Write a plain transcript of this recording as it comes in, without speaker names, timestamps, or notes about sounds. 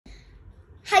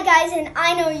Hi guys, and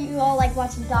I know you all like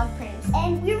watching dog pranks.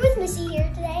 And we're with Missy here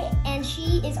today, and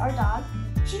she is our dog.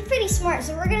 She's pretty smart,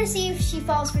 so we're gonna see if she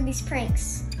falls for these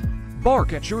pranks.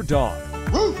 Bark at your dog.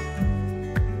 Woo!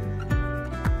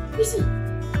 Missy!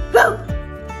 Woo!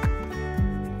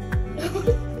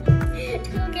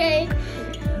 Okay.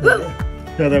 Woo!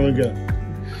 How'd that one go?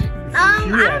 I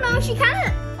don't know, she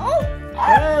kinda...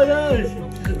 Oh no, she's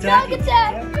attacking. dog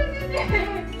attack!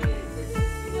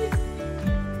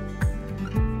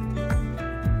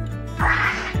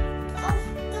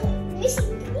 Missy,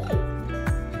 look at me.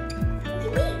 Look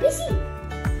at me, Missy.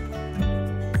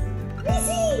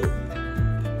 Missy!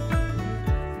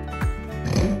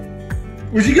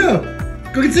 Where'd she go?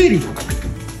 Go get Sadie.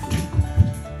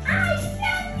 Ah, she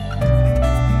found me!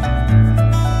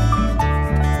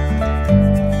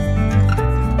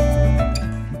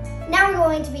 Now we're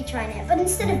going to be trying it, but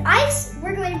instead of ice,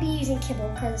 we're going to be using kibble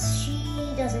because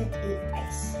she doesn't eat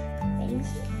ice. Ready,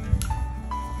 Missy?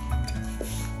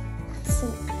 So,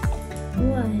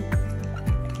 one.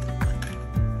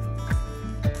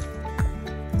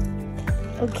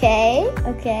 Okay.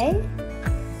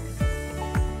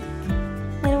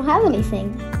 I don't have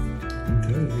anything.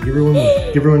 Okay, give her one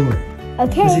more. Give her one more.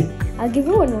 Okay, Missy. I'll give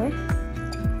her one more.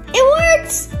 It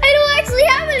works! I don't actually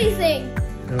have anything.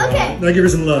 Okay. Now give her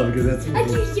some love because that's. I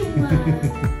give you one.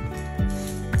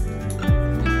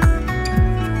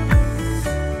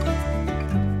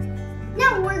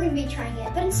 Now we're gonna be trying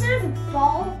it, but instead of a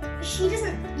ball, she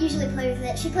doesn't usually play with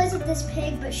it. She plays with this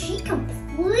pig, but she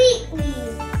completely,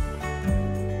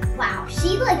 wow,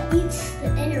 she like eats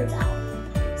the innards out.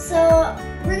 So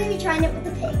we're gonna be trying it with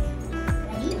the pig.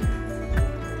 Ready?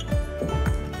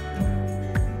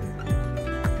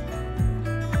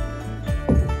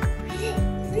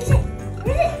 Where is it?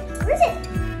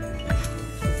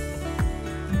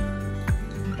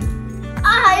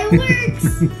 Ah, it works!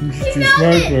 She's too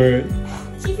smart for it.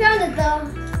 She found it though.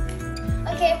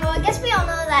 Okay, well I guess we all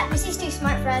know that Missy's too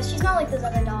smart for us. She's not like those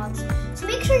other dogs. So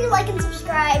make sure you like and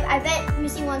subscribe. I bet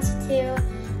Missy wants to.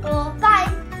 Well, bye.